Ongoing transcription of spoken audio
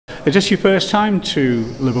Is this your first time to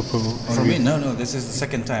Liverpool? For me, no. This is the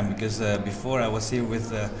second time because before I was here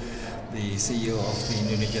with the CEO of the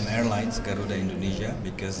Indonesian Airlines, Garuda Indonesia,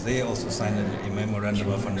 because they also signed a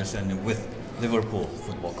memorandum of understanding with Liverpool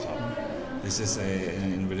Football Club. This is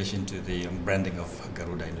in relation to the branding of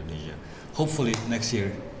Garuda Indonesia. Hopefully next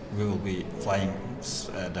year we will be flying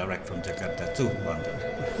direct from Jakarta to London.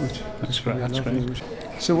 That's great. That's great.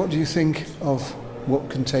 So what do you think of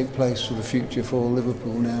what can take place for the future for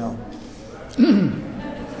Liverpool now?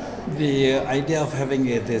 The idea of having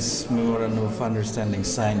this memorandum of understanding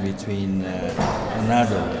signed between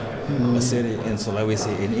Manado, a city in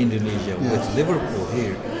Sulawesi in Indonesia, with Liverpool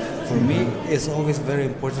here, for me is always very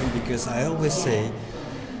important because I always say,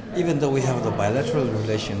 even though we have the bilateral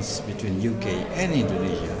relations between UK and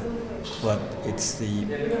Indonesia, but it's the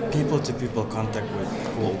people-to-people contact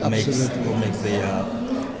who makes the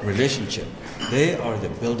relationship. They are the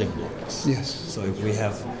building blocks. Yes. So if we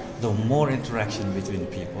have the more interaction between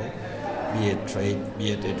people, be it trade,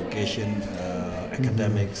 be it education,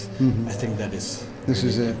 academics, I think that is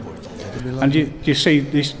important. And do you see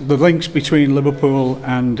the links between Liverpool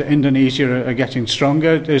and Indonesia are getting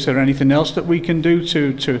stronger? Is there anything else that we can do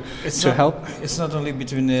to help? It's not only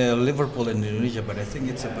between Liverpool and Indonesia, but I think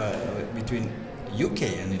it's about between UK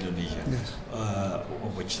and Indonesia,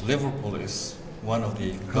 of which Liverpool is one of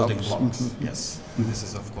the building blocks. Yes, this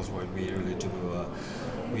is of course what we really do.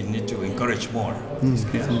 We need to encourage more these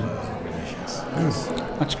kinds of relations.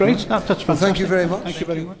 That's great. That's fantastic. Well, thank you very much. Thank you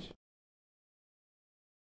very much.